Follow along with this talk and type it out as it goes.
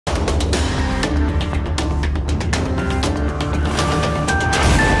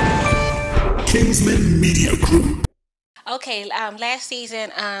Kingsmen Media Group. Okay, last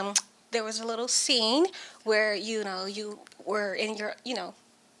season, there was a little scene where you were in your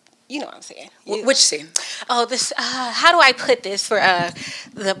what I'm saying. Which scene? Oh, this. How do I put this for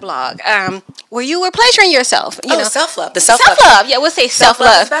the blog? Where you were pleasuring yourself. Self-love. The self-love. self-love. Yeah, we'll say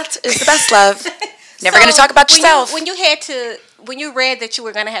self-love. Is the best love. Never going to talk about yourself. When you read that you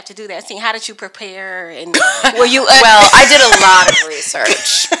were going to have to do that scene, how did you prepare? And were you? Well, I did a lot of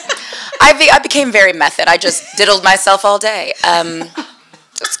research. I became very method. I just diddled myself all day.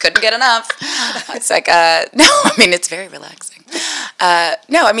 Just couldn't get enough. It's like, no, I mean, it's very relaxing.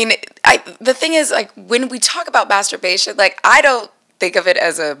 No, I mean, the thing is, like, when we talk about masturbation, like, I don't think of it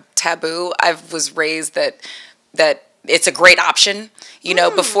as a taboo. I was raised that it's a great option. You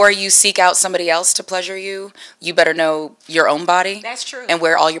know, before you seek out somebody else to pleasure you, you better know your own body. That's true. And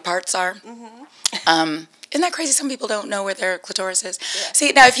where all your parts are. Isn't that crazy? Some people don't know where their clitoris is. Yeah.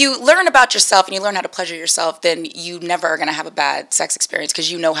 See, now if you learn about yourself and you learn how to pleasure yourself, then you never are going to have a bad sex experience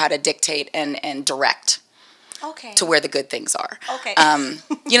because you know how to dictate and direct to where the good things are. Okay.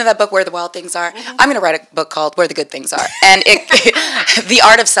 You know that book, Where the Wild Things Are? I'm going to write a book called Where the Good Things Are, and The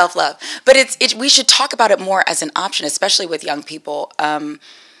Art of Self-Love. But we should talk about it more as an option, especially with young people.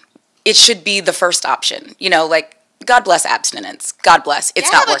 It should be the first option. You know, like, God bless abstinence. God bless.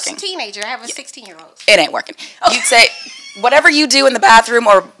 It's not working. I have a teenager. I have a 16-year-old. It ain't working. Okay. You'd say, whatever you do in the bathroom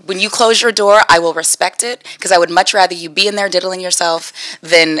or when you close your door, I will respect it because I would much rather you be in there diddling yourself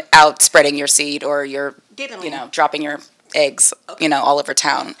than out spreading your seed or dropping your eggs, all over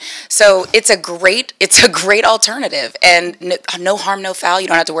town. So it's a great alternative, and no harm, no foul. You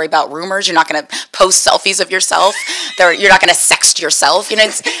don't have to worry about rumors. You're not going to post selfies of yourself. You're not going to sext yourself.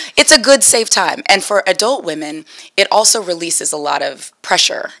 It's a good, safe time. And for adult women, it also releases a lot of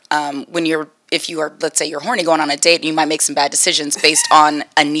pressure if you are, let's say you're horny going on a date and you might make some bad decisions based on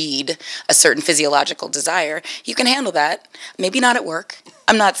a need, a certain physiological desire, you can handle that. Maybe not at work.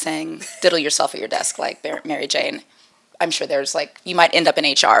 I'm not saying diddle yourself at your desk like Mary Jane. I'm sure there's you might end up in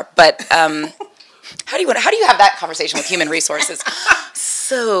HR, but how do you have that conversation with human resources?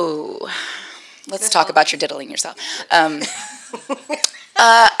 So let's talk about your diddling yourself.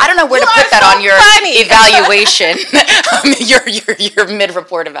 I don't know where to put that on your evaluation, your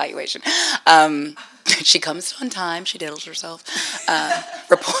mid-report evaluation. She comes on time. She diddles herself.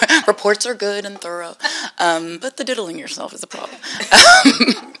 Reports are good and thorough, but the diddling yourself is a problem.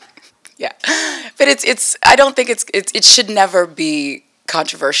 Yeah, but it's. I don't think it should never be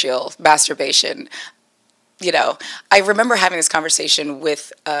controversial. Masturbation. I remember having this conversation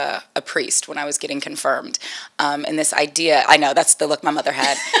with a priest when I was getting confirmed, and this idea. I know that's the look my mother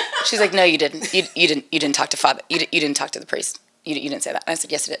had. She's like, "No, you didn't. You didn't talk to Father. You didn't talk to the priest. You didn't say that." And I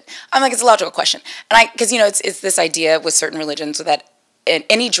said, "Yes, I did." I'm like, "It's a logical question," and because it's this idea with certain religions that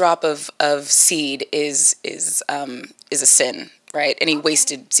any drop of seed is a sin. Right, any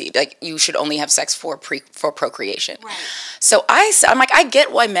wasted seed. Like, you should only have sex for procreation. Right. So I'm like, I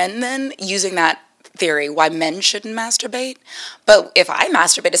get why men then, using that theory, why men shouldn't masturbate. But if I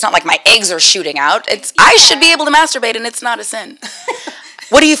masturbate, it's not like my eggs are shooting out. I should be able to masturbate, and it's not a sin.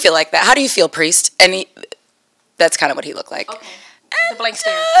 What do you feel like that? How do you feel, priest? And that's kind of what he looked like. Okay. The blank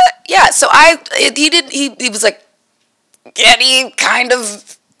stare. Yeah. So he was like, any kind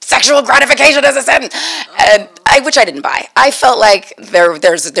of sexual gratification is a sin, and which I didn't buy. I felt like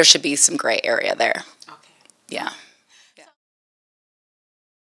there should be some gray area there. Okay. Yeah.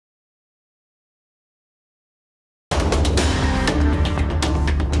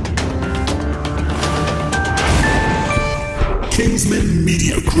 Kingsmen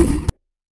Media Group.